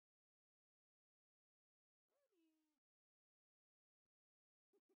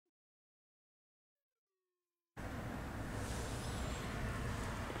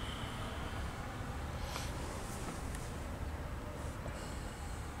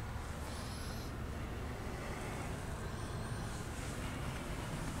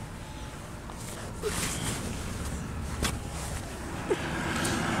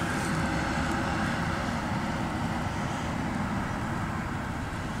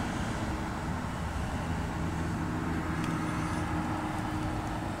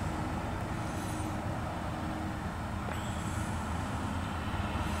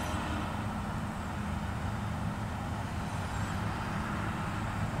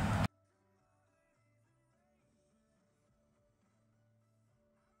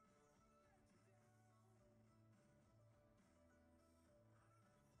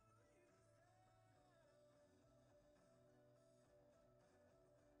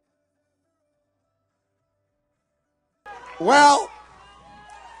Well,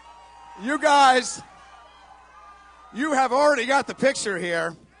 you guys, you have already got the picture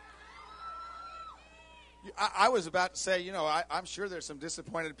here. I was about to say, I'm sure there's some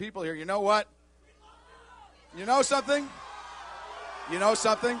disappointed people here. You know what? You know something? You know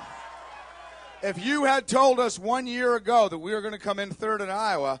something? If you had told us 1 year ago that we were going to come in third in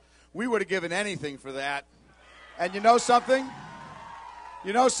Iowa, we would have given anything for that. And you know something?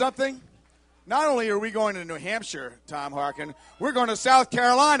 You know something? Not only are we going to New Hampshire, Tom Harkin, we're going to South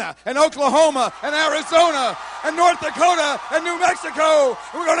Carolina and Oklahoma and Arizona and North Dakota and New Mexico.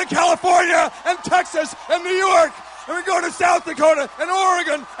 And we're going to California and Texas and New York. And we're going to South Dakota and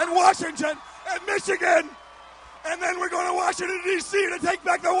Oregon and Washington and Michigan. And then we're going to Washington, D.C. to take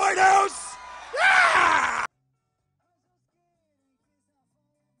back the White House. Yeah!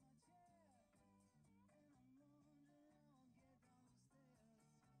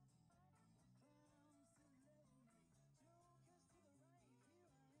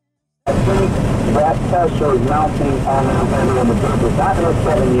 That pressure is mounting on the November and the Brewers. Not in those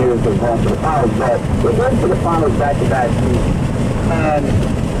 7 years of going to the finals, but they went to the finals back-to-back seasons. And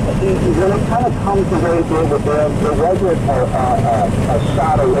when it kind of comes to what it did with them, there wasn't a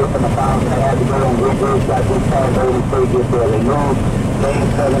shot away from the finals. They had to go on rigorous, like we saw Golden State get there. They moved Game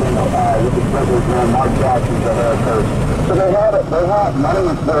 7 with the Clippers, and Mark Jackson's the head coach. So they had money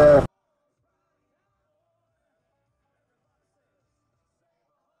was there.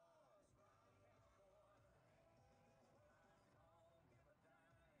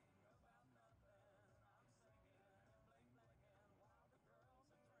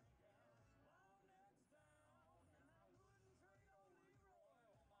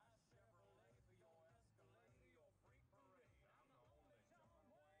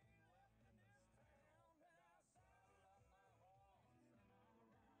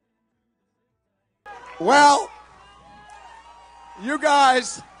 Well, you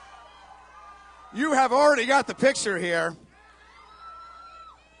guys, you have already got the picture here.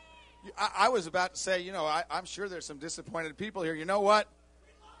 I was about to say, I'm sure there's some disappointed people here. You know what?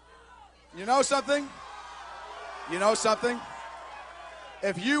 You know something? You know something?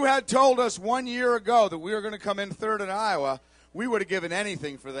 If you had told us 1 year ago that we were going to come in third in Iowa, we would have given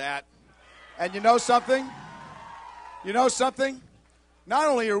anything for that. And you know something? You know something? Not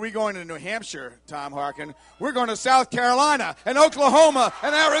only are we going to New Hampshire, Tom Harkin, we're going to South Carolina and Oklahoma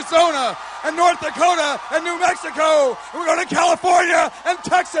and Arizona and North Dakota and New Mexico. And we're going to California and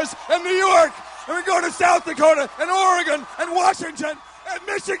Texas and New York. And we're going to South Dakota and Oregon and Washington and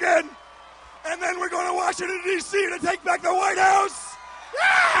Michigan. And then we're going to Washington, D.C. to take back the White House.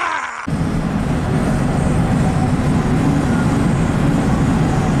 Yeah!